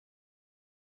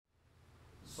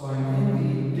So I'm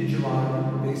in the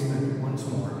Binaural basement once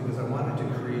more because I wanted to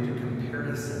create a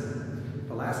comparison.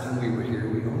 The last time we were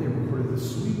here, we only recorded the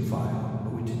sweep file,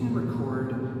 but we didn't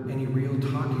record any real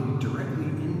talking directly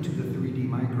into the 3D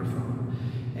microphone.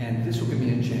 And this will give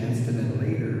me a chance to then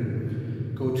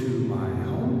later go to my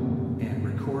home and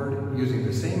record using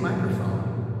the same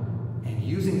microphone and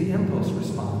using the impulse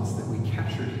response that we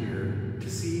captured here to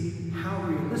see how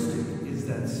realistic is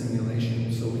that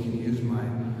simulation. So we can use my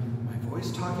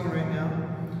voice talking right now,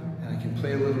 and I can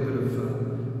play a little bit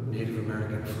of Native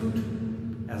American flute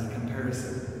as a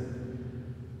comparison.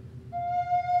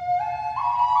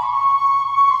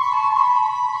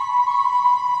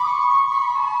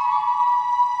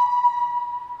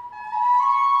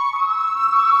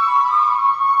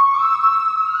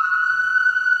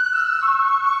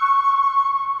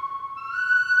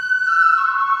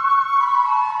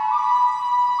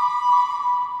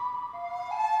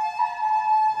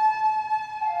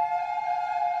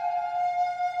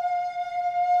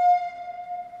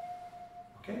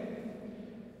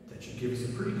 That should give us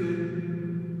a pretty good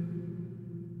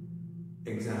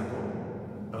example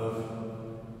of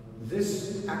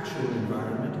this actual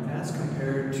environment as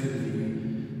compared to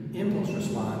the impulse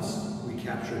response we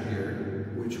captured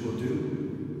here, which we'll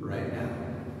do right now.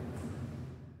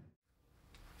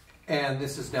 And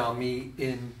this is now me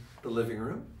in the living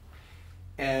room.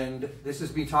 And this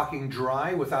is me talking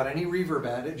dry without any reverb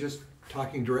added, just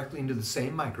talking directly into the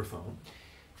same microphone.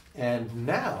 And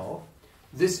now,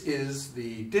 this is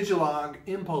the Digilog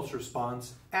impulse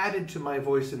response added to my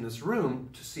voice in this room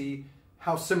to see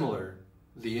how similar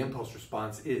the impulse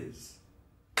response is.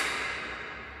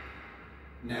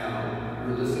 Now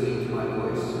you're listening to my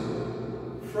voice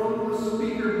from the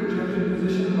speaker projection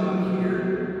position about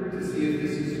here to see if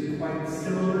this is quite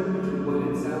similar to what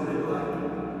it sounded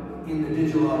like in the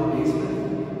Digilog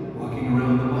basement, walking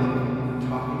around the mic,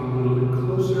 talking a little bit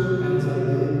closer as I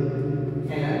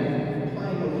did, and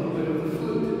playing a little bit of the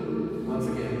flute, once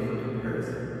again for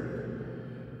comparison.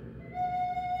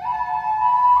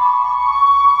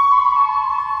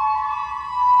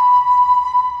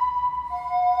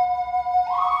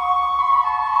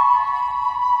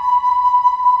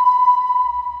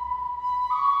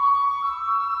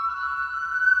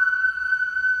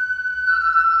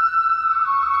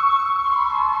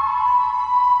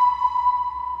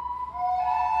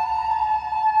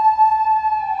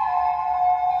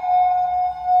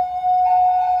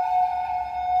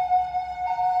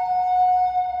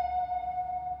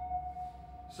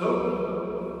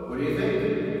 So, what do you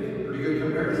think? Pretty good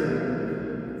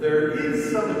comparison? There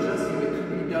is some adjusting that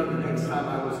could be done the next time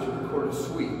I was to record a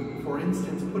sweep. For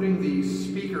instance, putting the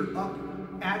speaker up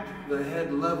at the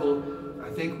head level, I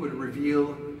think would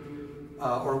reveal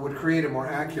or would create a more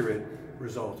accurate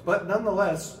result. But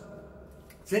nonetheless,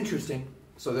 it's interesting.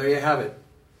 So there you have it.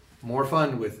 More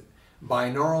fun with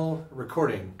binaural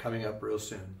recording coming up real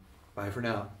soon. Bye for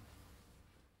now.